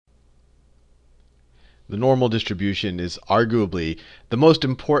The normal distribution is arguably the most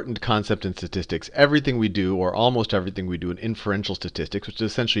important concept in statistics. Everything we do, or almost everything we do in inferential statistics, which is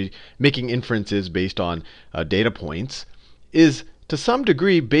essentially making inferences based on data points, is to some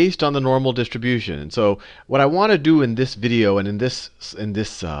degree based on the normal distribution. And so what I want to do in this video and in this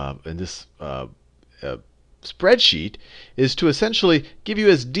spreadsheet is to essentially give you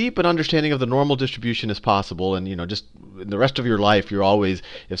as deep an understanding of the normal distribution as possible. And just in the rest of your life, you're always,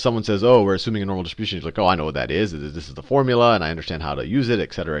 if someone says, oh, we're assuming a normal distribution, you're like, oh, I know what that is. This is the formula, and I understand how to use it,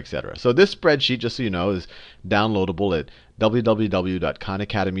 et cetera, et cetera. So this spreadsheet, just so you know, is downloadable at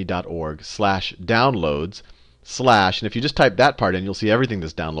www.khanacademy.org/downloads/ and if you just type that part in, you'll see everything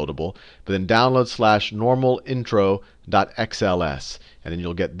that's downloadable. But then download/normalintro.xls. And then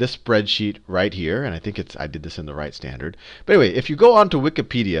you'll get this spreadsheet right here. And I think I did this in the right standard. But anyway, if you go onto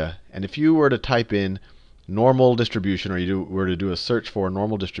Wikipedia, and if you were to type in normal distribution, or you were to do a search for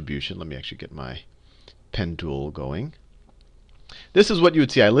normal distribution, let me actually get my pen tool going. This is what you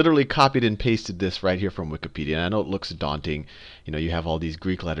would see. I literally copied and pasted this right here from Wikipedia. And I know it looks daunting. You have all these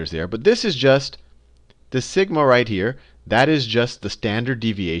Greek letters there. But this is just the sigma right here. That is just the standard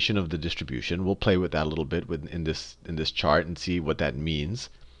deviation of the distribution. We'll play with that a little bit in this chart and see what that means.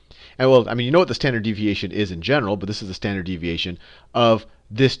 And well, I mean, you know what the standard deviation is in general, but this is the standard deviation of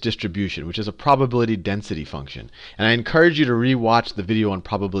this distribution, which is a probability density function. And I encourage you to re-watch the video on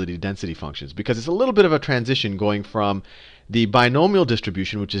probability density functions, because it's a little bit of a transition going from the binomial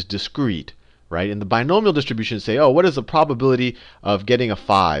distribution, which is discrete, right? In the binomial distribution, say, oh, what is the probability of getting a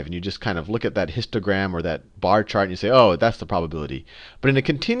 5? And you just kind of look at that histogram or that bar chart and you say, oh, that's the probability. But in a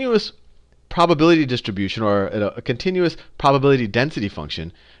continuous probability distribution, or a continuous probability density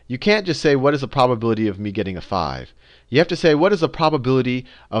function, you can't just say, what is the probability of me getting a 5? You have to say, what is the probability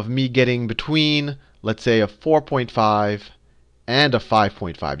of me getting between, let's say, a 4.5 and a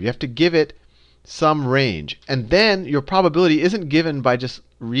 5.5? You have to give it some range. And then your probability isn't given by just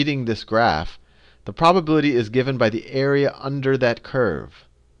reading this graph. The probability is given by the area under that curve,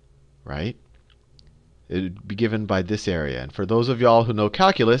 right? It would be given by this area. And for those of y'all who know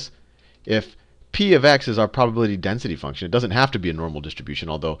calculus, if P of x is our probability density function, it doesn't have to be a normal distribution,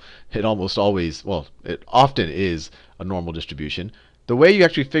 although it almost always, well, it often is a normal distribution. The way you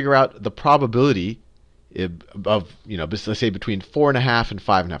actually figure out the probability of, let's say between 4.5 and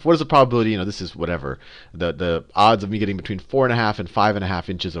 5.5. What is the probability? This is whatever. The odds of me getting between 4.5 and 5.5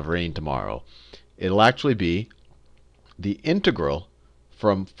 inches of rain tomorrow. It'll actually be the integral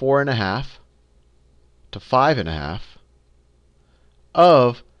from 4.5 to 5.5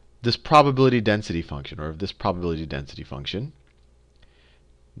 of this probability density function, or of this probability density function,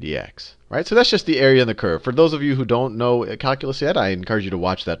 dx. Right? So that's just the area in the curve. For those of you who don't know calculus yet, I encourage you to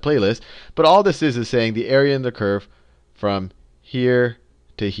watch that playlist. But all this is saying the area in the curve from here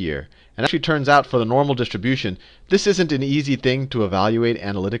to here. And actually turns out for the normal distribution, this isn't an easy thing to evaluate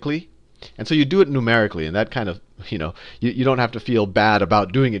analytically. And so you do it numerically, and that kind of, you don't have to feel bad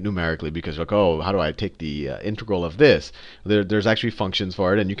about doing it numerically, because you're like, oh, how do I take the integral of this? There's actually functions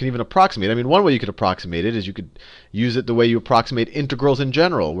for it, and you can even approximate. I mean, one way you could approximate it is you could use it the way you approximate integrals in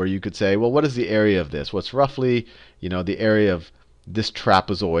general, where you could say, well, what is the area of this? What's roughly, the area of this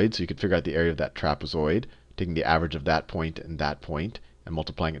trapezoid? So you could figure out the area of that trapezoid, taking the average of that point and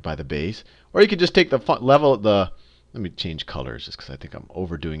multiplying it by the base. Or you could just take the let me change colors just because I think I'm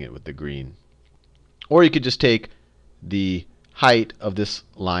overdoing it with the green. Or you could just take the height of this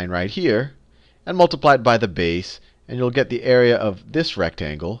line right here and multiply it by the base, and you'll get the area of this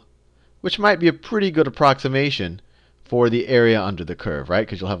rectangle, which might be a pretty good approximation for the area under the curve, right?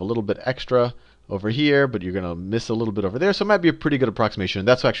 Because you'll have a little bit extra over here, but you're going to miss a little bit over there. So it might be a pretty good approximation. And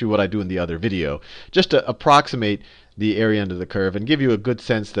that's actually what I do in the other video, just to approximate the area under the curve and give you a good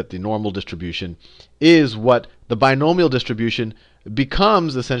sense that the normal distribution is what the binomial distribution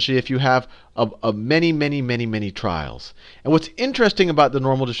becomes essentially if you have many trials. And what's interesting about the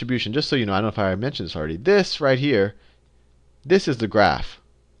normal distribution, just so you know, I don't know if I mentioned this already, this right here, this is the graph.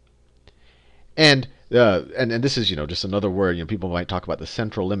 And this is, just another word. People might talk about the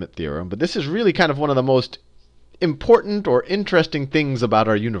central limit theorem, but this is really kind of one of the most important or interesting things about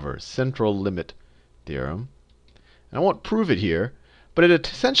our universe, central limit theorem. And I won't prove it here, but it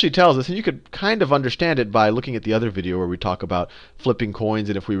essentially tells us, and you could kind of understand it by looking at the other video where we talk about flipping coins,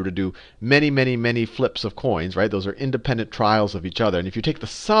 and if we were to do many flips of coins, right? Those are independent trials of each other. And if you take the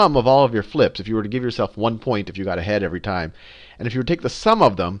sum of all of your flips, if you were to give yourself 1 point if you got ahead every time, and if you were to take the sum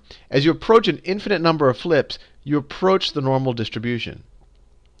of them, as you approach an infinite number of flips, you approach the normal distribution.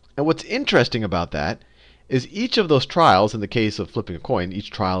 And what's interesting about that is each of those trials, in the case of flipping a coin,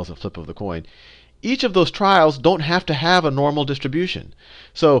 each trial is a flip of the coin, each of those trials don't have to have a normal distribution.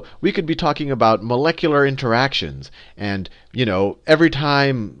 So we could be talking about molecular interactions, and every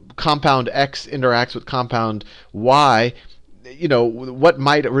time compound X interacts with compound Y, what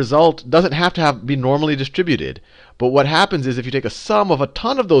might result doesn't have to be normally distributed. But what happens is if you take a sum of a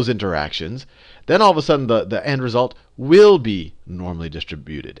ton of those interactions, then all of a sudden the end result will be normally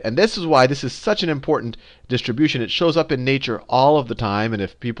distributed. And this is why this is such an important distribution. It shows up in nature all of the time. And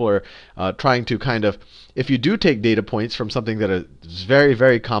if people are trying to if you do take data points from something that is very,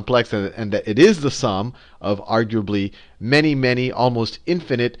 very complex, and that it is the sum of arguably many, many, almost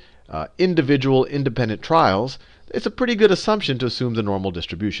infinite individual independent trials, it's a pretty good assumption to assume the normal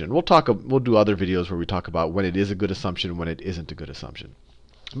distribution. We'll do other videos where we talk about when it is a good assumption, when it isn't a good assumption.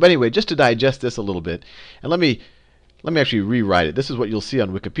 But anyway, just to digest this a little bit, and let me actually rewrite it. This is what you'll see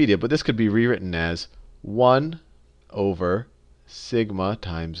on Wikipedia, but this could be rewritten as 1 over sigma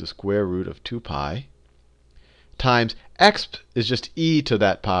times the square root of 2 pi times x is just e to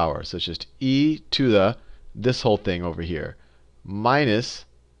that power. So it's just e to this whole thing over here minus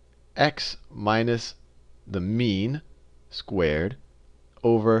x minus the mean squared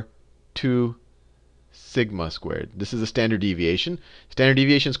over 2 sigma squared. This is a standard deviation. Standard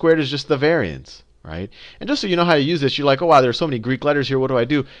deviation squared is just the variance, right? And just so you know how to use this, you're like, oh wow, there's so many Greek letters here. What do I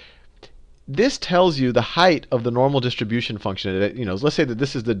do? This tells you the height of the normal distribution function. Let's say that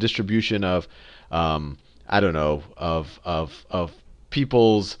this is the distribution of, I don't know, of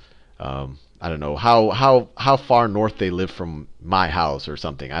people's, I don't know how far north they live from my house or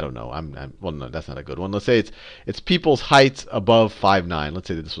something. I don't know. Well, no, that's not a good one. Let's say it's people's heights above 5'9". Let's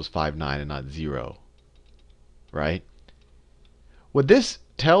say that this was 5'9" and not 0. Right? What this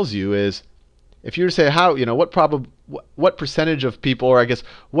tells you is, if you were to say what percentage of people, or I guess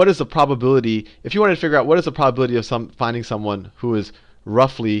what is the probability, if you wanted to figure out what is the probability of finding someone who is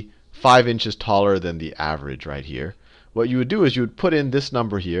roughly 5 inches taller than the average right here, what you would do is you would put in this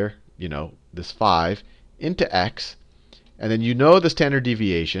number here, this 5, into x, and then the standard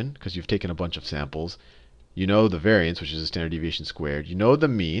deviation, because you've taken a bunch of samples. You know the variance, which is the standard deviation squared. You know the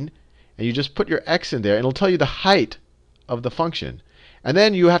mean, and you just put your x in there, and it'll tell you the height of the function. And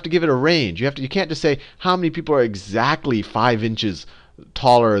then you have to give it a range. You can't just say how many people are exactly 5 inches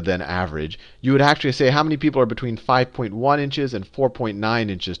taller than average. You would actually say how many people are between 5.1 inches and 4.9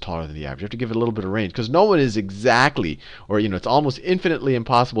 inches taller than the average. You have to give it a little bit of range, because no one is exactly, or it's almost infinitely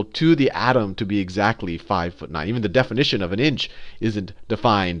impossible to the atom to be exactly 5'9". Even the definition of an inch isn't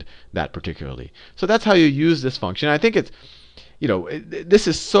defined that particularly. So that's how you use this function. I think it's this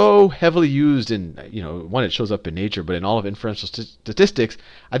is so heavily used in, one, it shows up in nature, but in all of inferential statistics,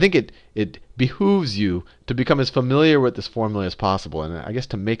 I think it behooves you to become as familiar with this formula as possible. And I guess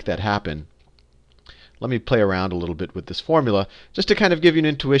to make that happen, let me play around a little bit with this formula, just to kind of give you an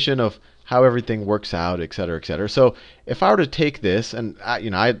intuition of how everything works out, et cetera, et cetera. So if I were to take this, and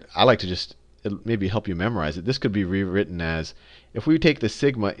I like to just maybe help you memorize it, this could be rewritten as, if we take the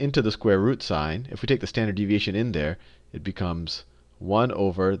sigma into the square root sign, if we take the standard deviation in there, it becomes 1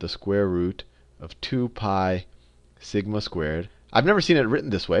 over the square root of 2 pi sigma squared. I've never seen it written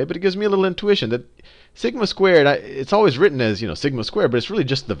this way, but it gives me a little intuition that sigma squared, it's always written as sigma squared, but it's really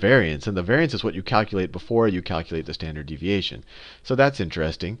just the variance, and the variance is what you calculate before you calculate the standard deviation. So that's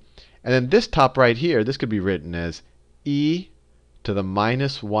interesting. And then this top right here, this could be written as e to the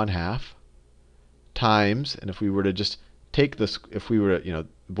minus 1/2 times, and if we were to just take this, if we were to,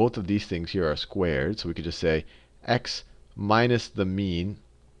 both of these things here are squared, so we could just say x minus the mean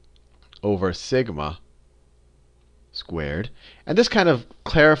over sigma squared. And this kind of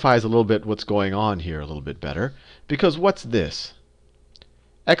clarifies a little bit what's going on here a little bit better, because what's this?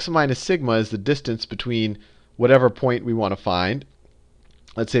 X minus sigma is the distance between whatever point we want to find.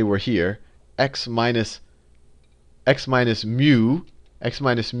 Let's say we're here. X minus mu. X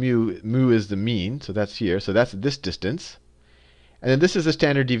minus mu is the mean, so that's here. So that's this distance. And then this is the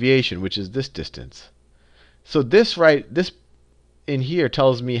standard deviation, which is this distance. So this in here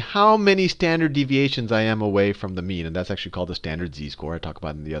tells me how many standard deviations I am away from the mean, and that's actually called the standard z-score. I talked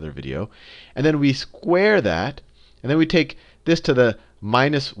about it in the other video. And then we square that, and then we take this to the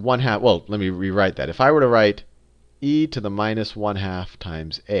minus 1/2. Well, let me rewrite that. If I were to write e to the minus 1/2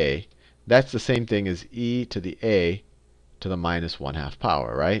 times a, that's the same thing as e to the a to the minus 1/2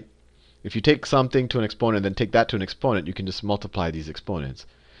 power, right? If you take something to an exponent, then take that to an exponent, you can just multiply these exponents.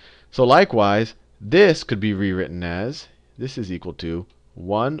 So likewise, this could be rewritten as, this is equal to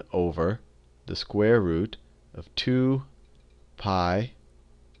 1 over the square root of 2 pi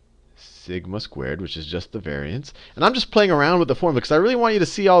sigma squared, which is just the variance. And I'm just playing around with the formula because I really want you to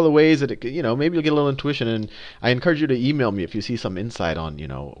see all the ways that it, maybe you'll get a little intuition. And I encourage you to email me if you see some insight on,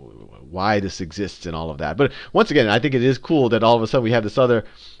 why this exists and all of that. But once again, I think it is cool that all of a sudden we have this other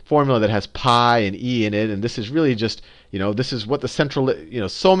formula that has pi and e in it, and this is really just, this is what the central,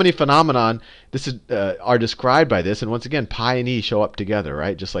 so many phenomenon this is are described by this. And once again, pi and e show up together,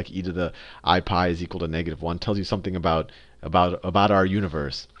 right? Just like e to the I pi is equal to -1 tells you something about our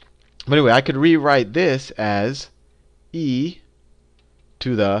universe. But anyway, I could rewrite this as e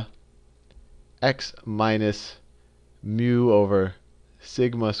to the x minus mu over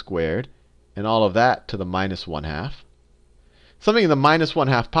sigma squared, and all of that to the -1/2. Something in the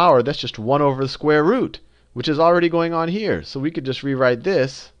 -1/2 power, that's just 1 over the square root, which is already going on here. So we could just rewrite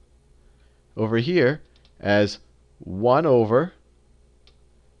this over here as 1 over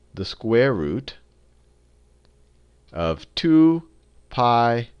the square root of 2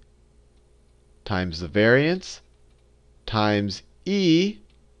 pi times the variance times e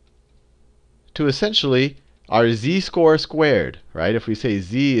to essentially our z-score squared, right? If we say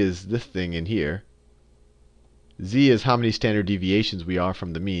z is this thing in here, z is how many standard deviations we are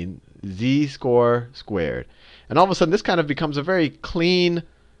from the mean, z-score squared. And all of a sudden this kind of becomes a very clean,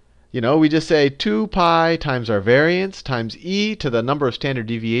 we just say 2 pi times our variance times e to the number of standard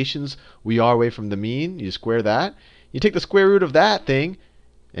deviations we are away from the mean. You square that. You take the square root of that thing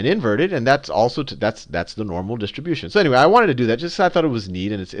and invert it, and that's also that's the normal distribution. So anyway, I wanted to do that just because I thought it was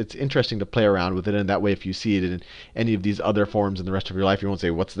neat, and it's interesting to play around with it. And that way, if you see it in any of these other forms in the rest of your life, you won't say,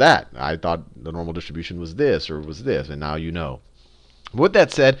 "What's that? I thought the normal distribution was this or was this," and now you know. With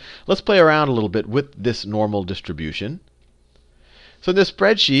that said, let's play around a little bit with this normal distribution. So in this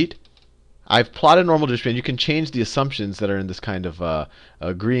spreadsheet, I've plotted normal distribution. You can change the assumptions that are in this kind of a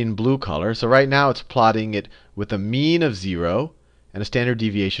green-blue color. So right now it's plotting it with a mean of 0 and a standard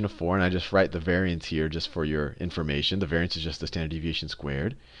deviation of 4. And I just write the variance here just for your information. The variance is just the standard deviation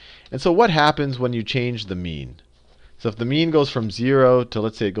squared. And so what happens when you change the mean? So if the mean goes from 0 to,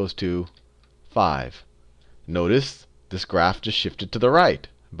 let's say it goes to 5. Notice this graph just shifted to the right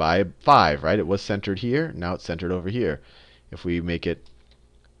by 5, right? It was centered here. Now it's centered over here. If we make it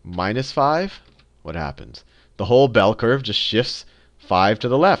 -5, what happens? The whole bell curve just shifts 5 to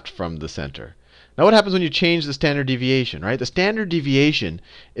the left from the center. Now what happens when you change the standard deviation, right? The standard deviation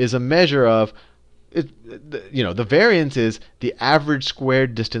is a measure of, the variance is the average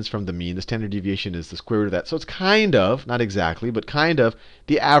squared distance from the mean. The standard deviation is the square root of that. So it's kind of, not exactly, but kind of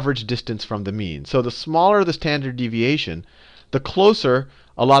the average distance from the mean. So the smaller the standard deviation, the closer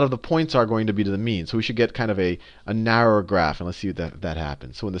a lot of the points are going to be to the mean. So we should get kind of a narrower graph. And let's see if that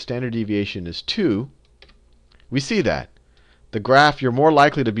happens. So when the standard deviation is 2, we see that. The graph, you're more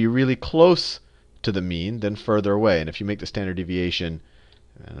likely to be really close to the mean than further away. And if you make the standard deviation,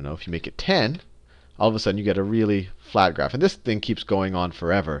 I don't know, if you make it 10, all of a sudden you get a really flat graph. And this thing keeps going on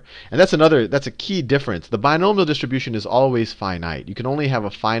forever. And that's a key difference. The binomial distribution is always finite. You can only have a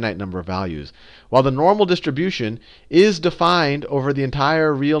finite number of values, while the normal distribution is defined over the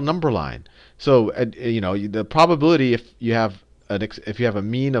entire real number line. So the probability, if you have a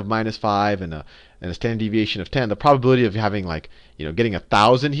mean of -5 and a standard deviation of 10, the probability of having getting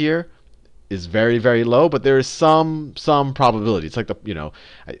 1,000 here is very, very low, but there is some probability. It's like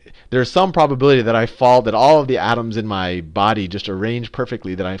there's some probability that that all of the atoms in my body just arrange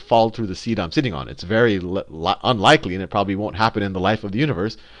perfectly that I fall through the seat I'm sitting on. It's very unlikely, and it probably won't happen in the life of the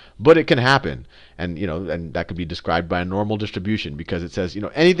universe, but it can happen. And and that could be described by a normal distribution because it says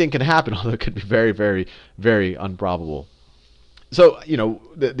anything can happen, although it could be very, very, very improbable. So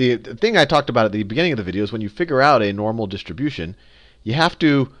the thing I talked about at the beginning of the video is when you figure out a normal distribution,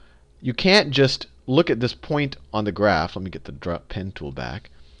 you can't just look at this point on the graph. Let me get the pen tool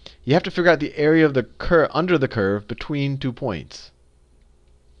back. You have to figure out the area of the curve under the curve between 2 points.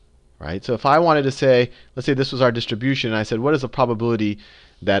 Right? So if I wanted to say, let's say this was our distribution, and I said, what is the probability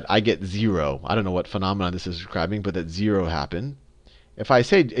that I get 0? I don't know what phenomenon this is describing, but that 0 happened. If I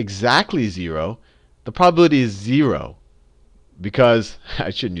say exactly 0, the probability is 0. Because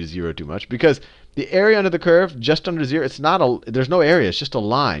I shouldn't use 0 too much, because the area under the curve, just under 0, there's no area, it's just a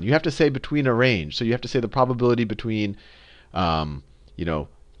line. You have to say between a range. So you have to say the probability between,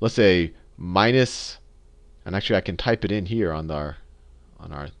 let's say minus, and actually I can type it in here on our,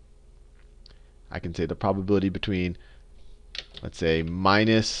 I can say the probability between, let's say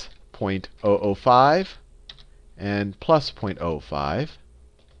minus 0.005 and plus 0.05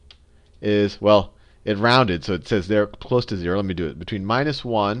 is, well, it rounded, so it says they're close to 0. Let me do it. Between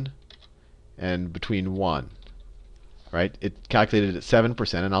 -1 and between 1. Right? It calculated at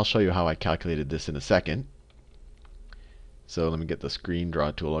 7%, and I'll show you how I calculated this in a second. So let me get the screen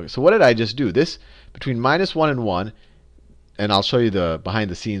draw tool. So what did I just do? This between -1 and 1, and I'll show you the behind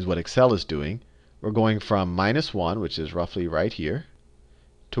the scenes what Excel is doing. We're going from -1, which is roughly right here,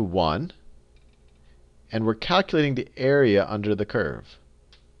 to 1. And we're calculating the area under the curve.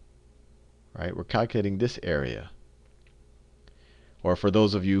 Right? We're calculating this area. Or for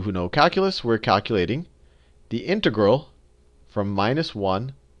those of you who know calculus, we're calculating the integral from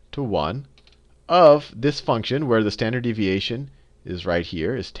 -1 to 1 of this function where the standard deviation is right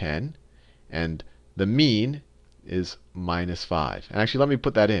here, is 10, and the mean is -5. And actually, let me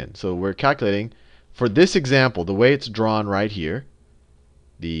put that in. So we're calculating, for this example, the way it's drawn right here,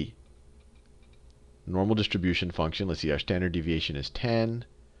 the normal distribution function. Let's see, our standard deviation is 10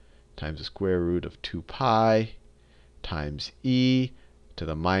 times the square root of 2 pi times e to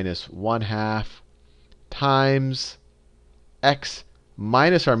the -1/2 times x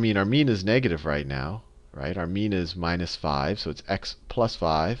minus our mean. Our mean is negative right now, right? Our mean is -5, so it's x plus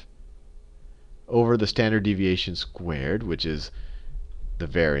 5 over the standard deviation squared, which is the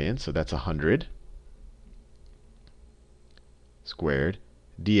variance, so that's 100 squared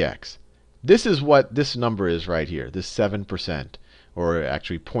dx. This is what this number is right here, this 7%, or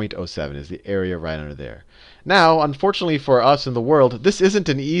actually 0.07 is the area right under there. Now, unfortunately for us in the world, this isn't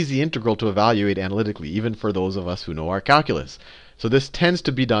an easy integral to evaluate analytically, even for those of us who know our calculus. So this tends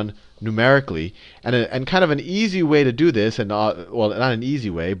to be done numerically, and kind of an easy way to do this, and well, not an easy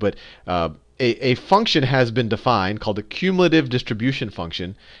way, but a function has been defined called the cumulative distribution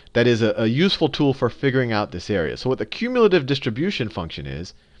function that is a useful tool for figuring out this area. So what the cumulative distribution function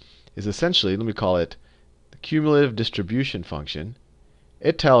is essentially, let me call it the cumulative distribution function.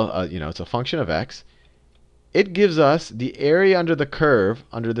 It it's a function of x. It gives us the area under the curve,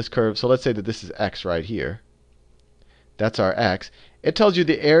 under this curve. So let's say that this is x right here. That's our x. It tells you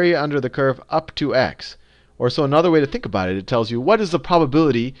the area under the curve up to x. Or so another way to think about it, it tells you what is the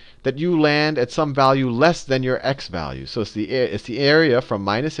probability that you land at some value less than your x value. So it's the area from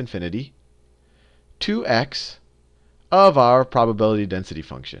 -infinity to x of our probability density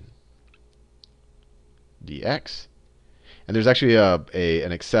function, dx. And there's actually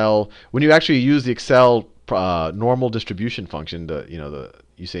an Excel, when you actually use the Excel normal distribution function,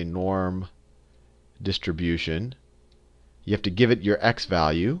 you say norm distribution, you have to give it your x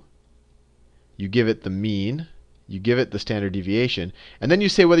value, you give it the mean, you give it the standard deviation, and then you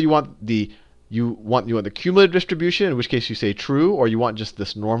say whether you want the cumulative distribution, in which case you say true, or you want just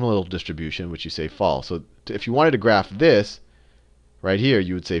this normal distribution, which you say false. So if you wanted to graph this right here,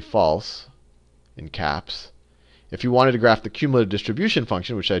 you would say false in caps. If you wanted to graph the cumulative distribution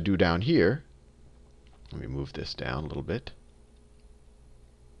function, which I do down here, let me move this down a little bit.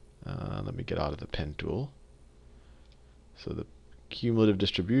 Let me get out of the pen tool. So the cumulative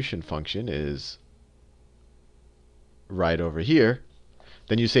distribution function is right over here.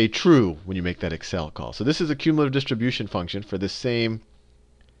 Then you say true when you make that Excel call. So this is a cumulative distribution function for this same,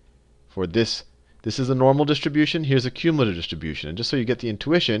 this is a normal distribution, here's a cumulative distribution. And just so you get the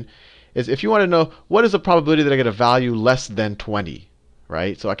intuition, is if you want to know what is the probability that I get a value less than 20,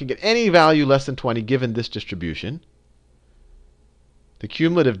 right? So I can get any value less than 20 given this distribution. The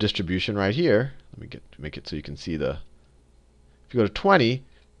cumulative distribution right here, let me make it so you can see if you go to 20,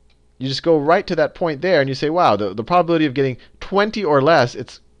 you just go right to that point there and you say, wow, the probability of getting 20 or less,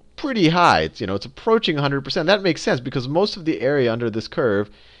 it's pretty high. It's approaching 100%. That makes sense because most of the area under this curve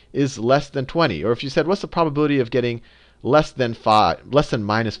is less than 20. Or if you said, what's the probability of getting less than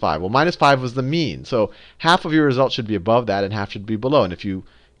 -5? Well, -5 was the mean. So half of your result should be above that and half should be below. And if you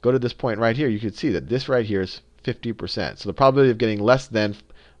go to this point right here, you can see that this right here is 50%. So the probability of getting less than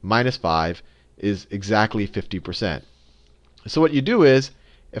 -5 is exactly 50%. So what you do is,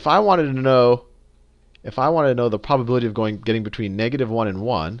 if I wanted to know the probability of getting between -1 and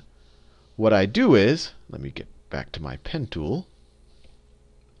 1, what I do is, let me get back to my pen tool.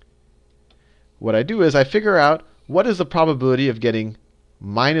 What I do is I figure out what is the probability of getting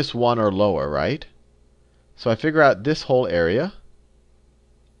 -1 or lower, right? So I figure out this whole area.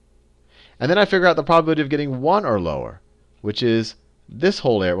 And then I figure out the probability of getting 1 or lower, which is this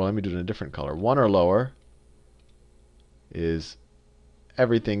whole area. Well, let me do it in a different color. 1 or lower is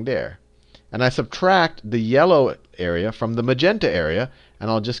everything there. And I subtract the yellow area from the magenta area, and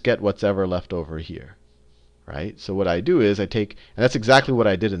I'll just get what's ever left over here, right? So what I do is I take, and that's exactly what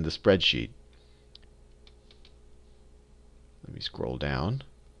I did in the spreadsheet. Let me scroll down.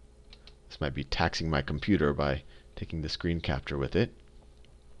 This might be taxing my computer by taking the screen capture with it.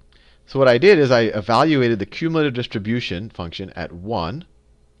 So what I did is I evaluated the cumulative distribution function at 1,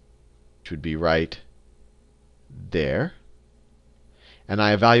 which would be right there. And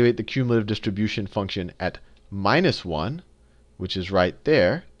I evaluate the cumulative distribution function at -1, which is right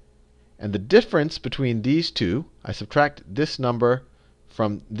there. And the difference between these two, I subtract this number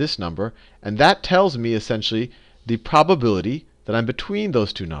from this number, and that tells me essentially the probability that I'm between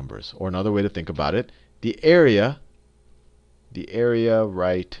those two numbers. Or another way to think about it, the area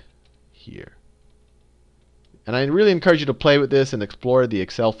right here. And I really encourage you to play with this and explore the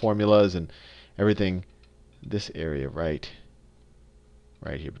Excel formulas and everything. This area right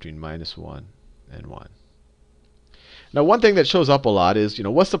here between -1 and 1. Now, one thing that shows up a lot is,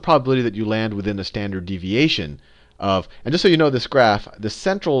 what's the probability that you land within a standard deviation of, and just so you know this graph, the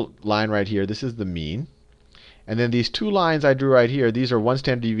central line right here, this is the mean. And then these two lines I drew right here, these are one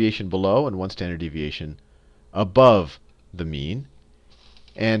standard deviation below and one standard deviation above the mean.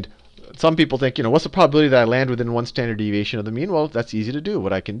 And some people think, what's the probability that I land within one standard deviation of the mean? Well, that's easy to do.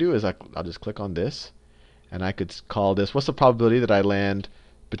 What I can do is I'll just click on this, and I could call this, what's the probability that I land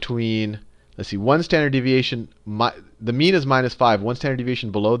between, let's see, one standard deviation, the mean is -5. One standard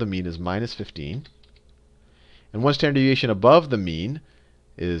deviation below the mean is -15. And one standard deviation above the mean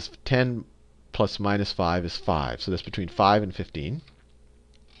is 10 plus -5 is 5. So that's between 5 and 15.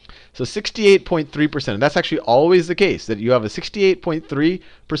 So 68.3%, and that's actually always the case, that you have a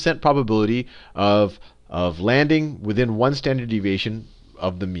 68.3% probability of landing within one standard deviation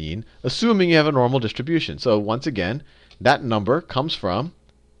of the mean, assuming you have a normal distribution. So once again, that number comes from,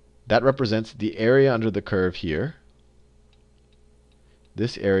 that represents the area under the curve here,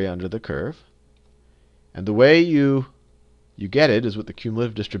 this area under the curve. And the way you get it is with the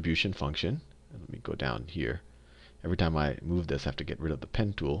cumulative distribution function. Let me go down here. Every time I move this, I have to get rid of the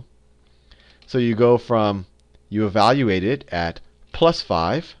pen tool. So you go from, you evaluate it at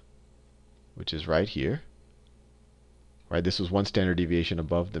 +5, which is right here. Right, this was one standard deviation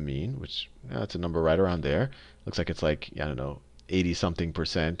above the mean, which that's a number right around there. Looks like it's like, I don't know,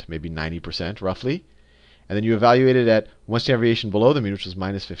 80-something%, maybe 90% roughly. And then you evaluate it at one standard deviation below the mean, which was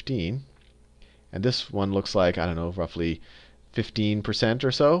 -15. And this one looks like, I don't know, roughly 15%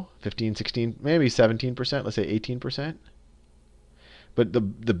 or so, 15, 16, maybe 17%, let's say 18%. But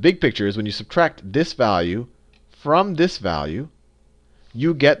the big picture is when you subtract this value from this value,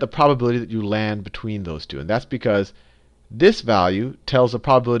 you get the probability that you land between those two. And that's because this value tells the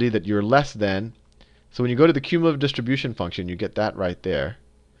probability that you're less than. So when you go to the cumulative distribution function, you get that right there.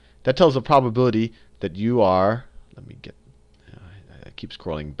 That tells the probability that you are, let me get, I keep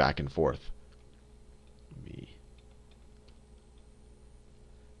scrolling back and forth.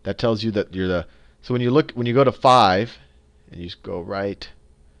 That tells you that you're the, so when you go to 5, and you just go right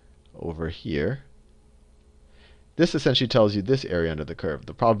over here, this essentially tells you this area under the curve,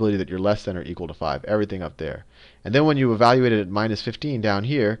 the probability that you're less than or equal to 5, everything up there. And then when you evaluate it at -15 down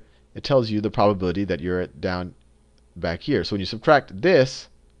here, it tells you the probability that you're at down back here. So when you subtract this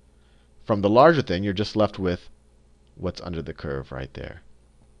from the larger thing, you're just left with what's under the curve right there.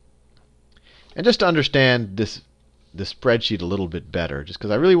 And just to understand this spreadsheet a little bit better, just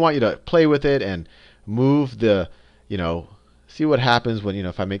because I really want you to play with it and move the, see what happens when,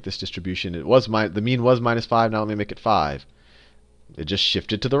 if I make this distribution. The mean was -5, now let me make it 5. It just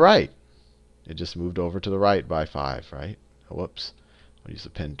shifted to the right. It just moved over to the right by 5, right? Whoops. I'll use the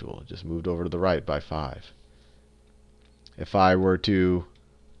pen tool. It just moved over to the right by 5. If I were to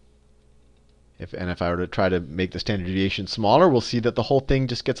try to make the standard deviation smaller, we'll see that the whole thing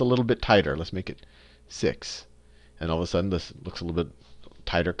just gets a little bit tighter. Let's make it 6. And all of a sudden, this looks a little bit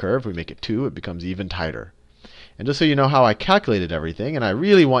tighter curve. We make it 2, it becomes even tighter. And just so you know how I calculated everything, and I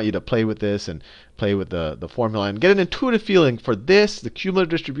really want you to play with this and play with the formula and get an intuitive feeling for this, the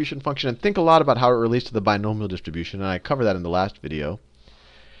cumulative distribution function, and think a lot about how it relates to the binomial distribution. And I covered that in the last video.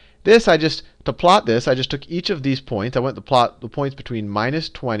 This, to plot this, I just took each of these points. I went to plot the points between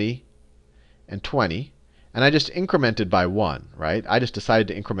 -20 and 20. And I just incremented by 1, right? I just decided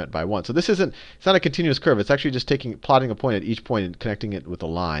to increment by 1. So this it's not a continuous curve. It's actually just plotting a point at each point and connecting it with a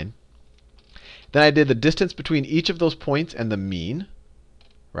line. Then I did the distance between each of those points and the mean,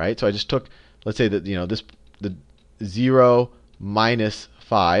 right? So I just took, let's say that, the 0 minus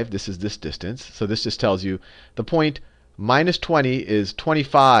 5, this is this distance. So this just tells you the point -20 is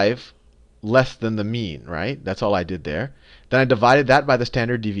 25 less than the mean, right? That's all I did there. Then I divided that by the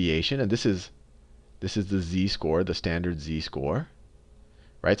standard deviation, and this is the z-score, the standard z-score,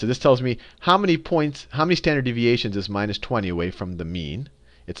 right? So this tells me how many standard deviations is -20 away from the mean.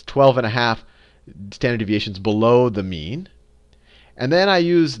 It's 12.5 standard deviations below the mean. And then I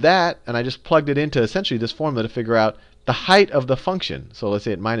used that, and I just plugged it into essentially this formula to figure out the height of the function. So let's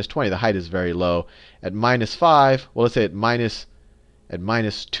say at -20, the height is very low. At -5, well, let's say at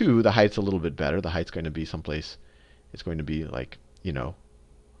 -2, the height's a little bit better. The height's going to be someplace, it's going to be like,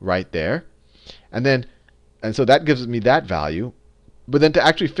 right there. And then And so that gives me that value. But then to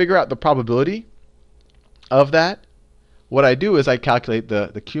actually figure out the probability of that, what I do is I calculate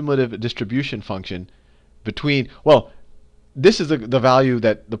the cumulative distribution function between, well, this is the value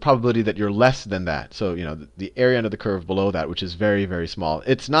that the probability that you're less than that. So, the area under the curve below that, which is very, very small.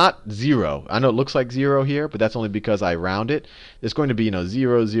 It's not 0. I know it looks like 0 here, but that's only because I round it. It's going to be,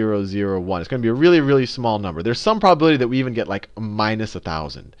 0, 0, 0, 1. It's going to be a really, really small number. There's some probability that we even get like minus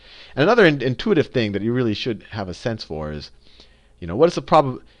 1,000. And another intuitive thing that you really should have a sense for is, what is the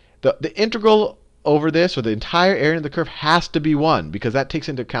probability? The integral over this, or the entire area of the curve, has to be 1, because that takes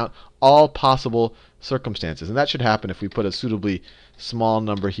into account all possible circumstances. And that should happen if we put a suitably small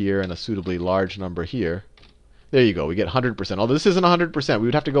number here and a suitably large number here. There you go. We get 100%. Although this isn't 100%. We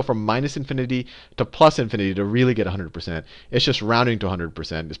would have to go from minus infinity to plus infinity to really get 100%. It's just rounding to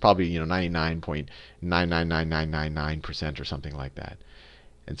 100%. It's probably 99.999999% or something like that.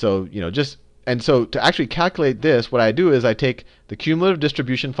 And so, and so to actually calculate this, what I do is I take the cumulative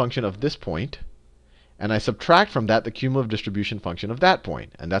distribution function of this point, and I subtract from that the cumulative distribution function of that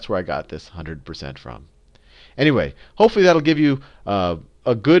point. And that's where I got this 100% from. Anyway, hopefully that'll give you a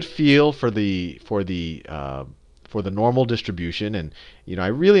good feel for the normal distribution. And I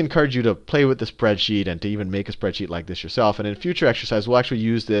really encourage you to play with the spreadsheet and to even make a spreadsheet like this yourself. And in future exercise, we'll actually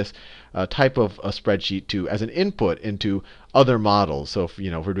use this type of a spreadsheet as an input into other models. So if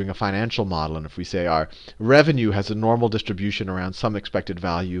we're doing a financial model, and if we say our revenue has a normal distribution around some expected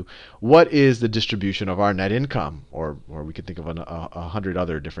value, what is the distribution of our net income? Or we could think of 100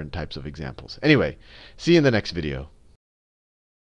 other different types of examples. Anyway, see you in the next video.